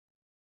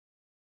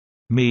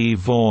Me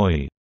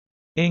Voy,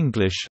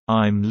 English,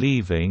 I'm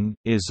Leaving,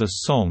 is a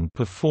song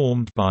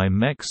performed by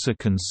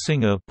Mexican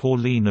singer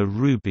Paulina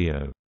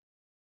Rubio.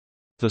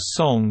 The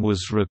song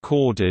was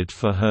recorded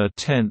for her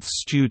 10th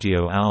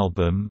studio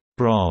album,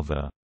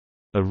 Brava.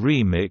 A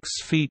remix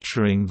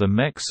featuring the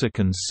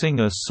Mexican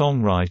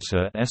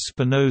singer-songwriter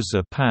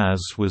Espinoza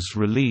Paz was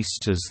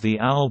released as the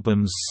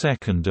album's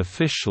second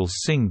official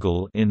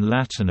single in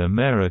Latin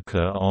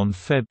America on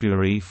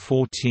February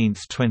 14,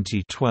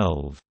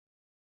 2012.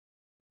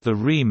 The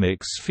remix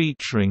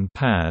featuring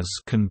Paz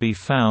can be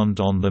found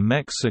on the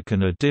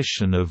Mexican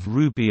edition of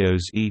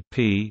Rubio's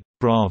EP,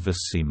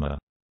 Bravissima.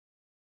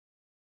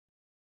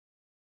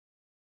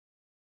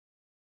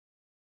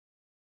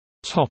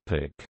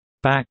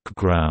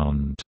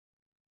 Background.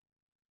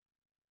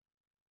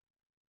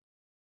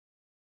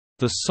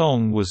 The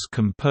song was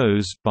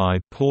composed by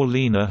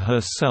Paulina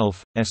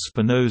herself,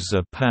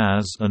 Espinoza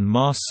Paz and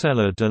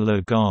Marcela de la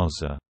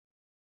Garza.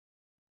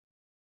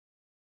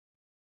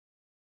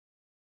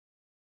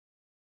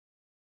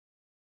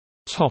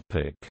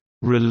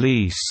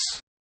 Release.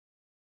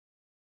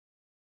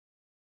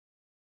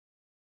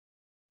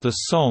 The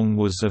song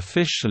was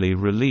officially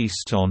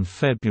released on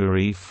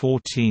February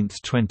 14,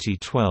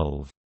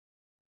 2012.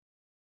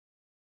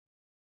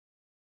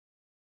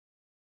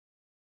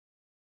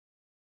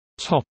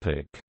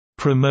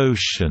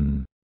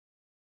 Promotion.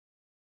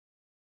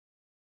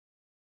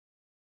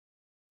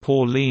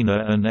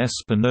 Paulina and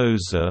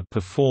Espinoza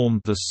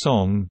performed the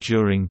song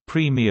during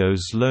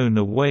Premios Lo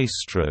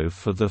Nuestro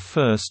for the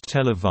first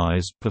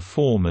televised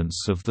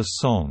performance of the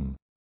song.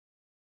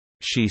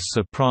 She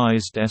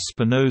surprised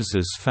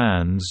Espinoza's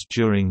fans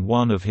during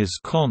one of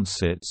his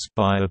concerts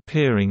by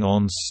appearing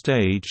on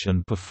stage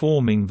and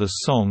performing the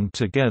song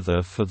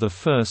together for the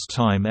first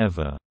time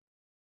ever.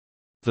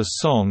 The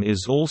song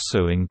is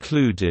also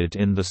included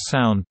in the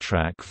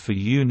soundtrack for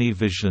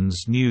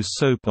Univision's new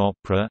soap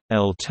opera,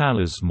 El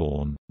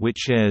Talismán,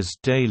 which airs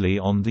daily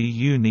on the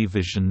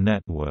Univision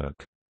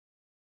network.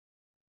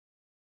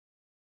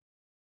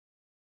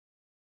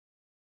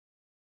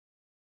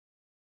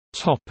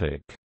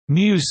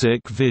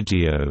 Music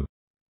video.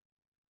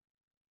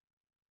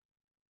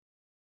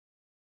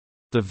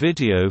 The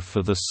video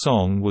for the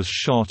song was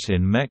shot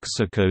in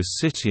Mexico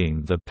City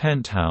in the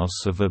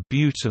penthouse of a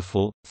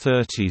beautiful,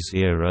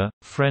 30s-era,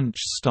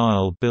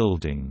 French-style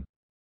building.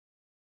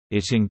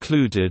 It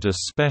included a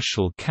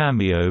special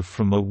cameo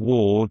from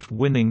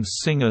award-winning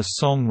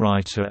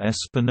singer-songwriter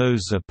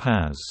Espinoza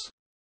Paz.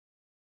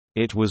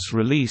 It was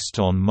released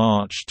on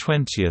March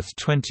 20,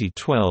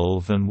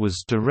 2012 and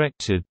was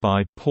directed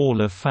by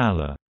Paula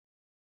Falla.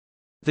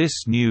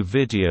 This new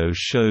video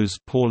shows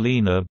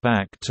Paulina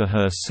back to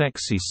her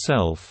sexy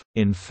self,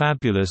 in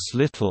fabulous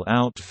little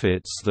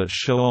outfits that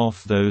show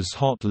off those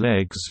hot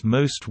legs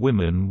most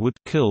women would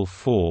kill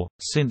for,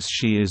 since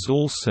she is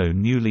also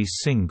newly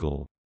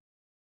single.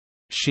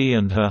 She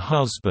and her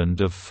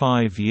husband of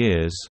 5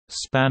 years,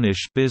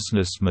 Spanish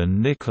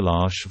businessman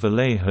Nicolás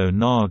Vallejo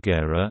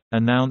Náguera,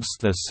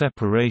 announced their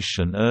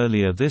separation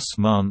earlier this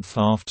month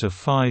after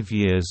 5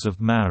 years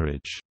of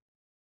marriage.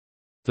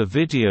 The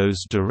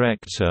video's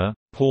director,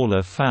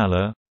 Paula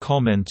Falla,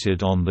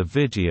 commented on the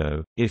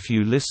video, "If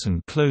you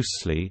listen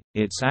closely,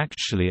 it's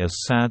actually a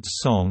sad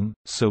song,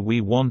 so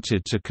we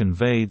wanted to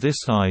convey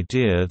this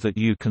idea that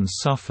you can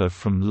suffer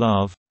from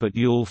love, but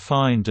you'll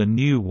find a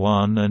new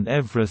one and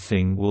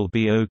everything will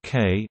be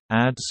okay."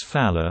 Adds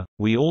Falla,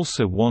 "We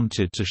also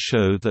wanted to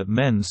show that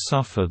men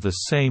suffer the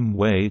same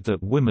way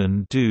that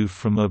women do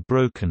from a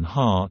broken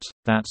heart,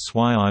 that's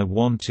why I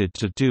wanted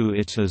to do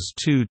it as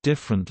two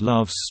different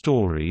love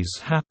stories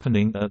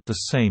happening at the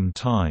same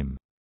time."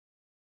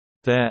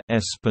 They're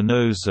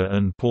Espinoza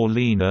and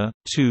Paulina,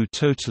 two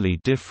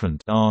totally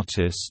different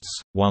artists,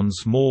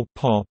 one's more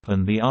pop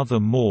and the other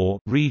more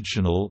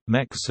regional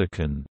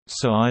Mexican,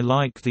 so I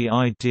like the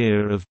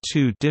idea of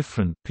two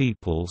different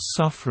people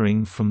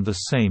suffering from the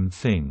same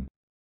thing.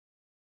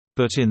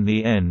 But in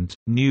the end,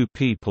 new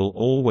people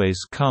always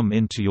come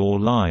into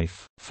your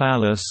life.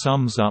 Falla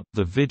sums up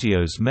the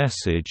video's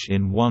message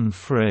in one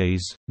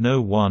phrase: no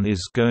one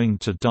is going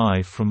to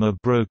die from a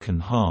broken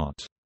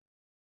heart.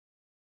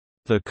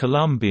 The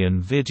Colombian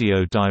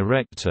video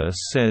director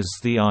says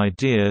the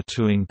idea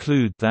to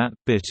include that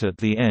bit at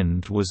the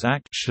end was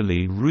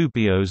actually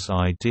Rubio's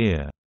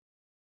idea.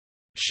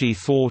 She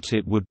thought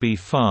it would be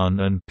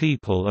fun and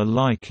people are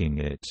liking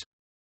it.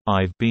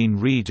 I've been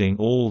reading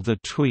all the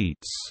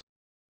tweets.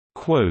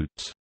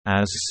 Quote,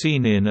 "As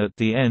seen in at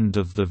the end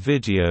of the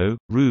video,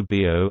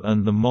 Rubio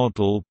and the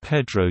model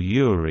Pedro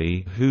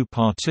Uri, who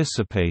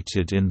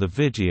participated in the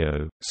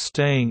video,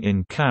 staying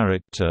in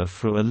character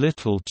for a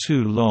little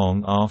too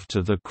long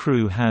after the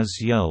crew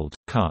has yelled,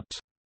 'Cut!'"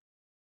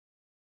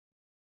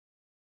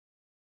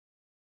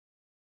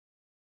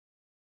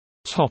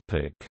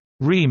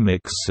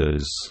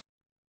 Remixes.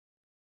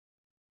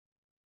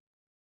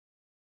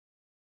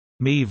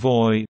 Me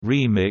Voy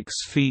remix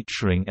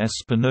featuring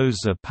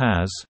Espinoza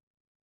Paz.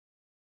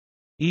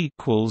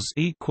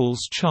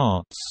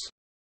 Charts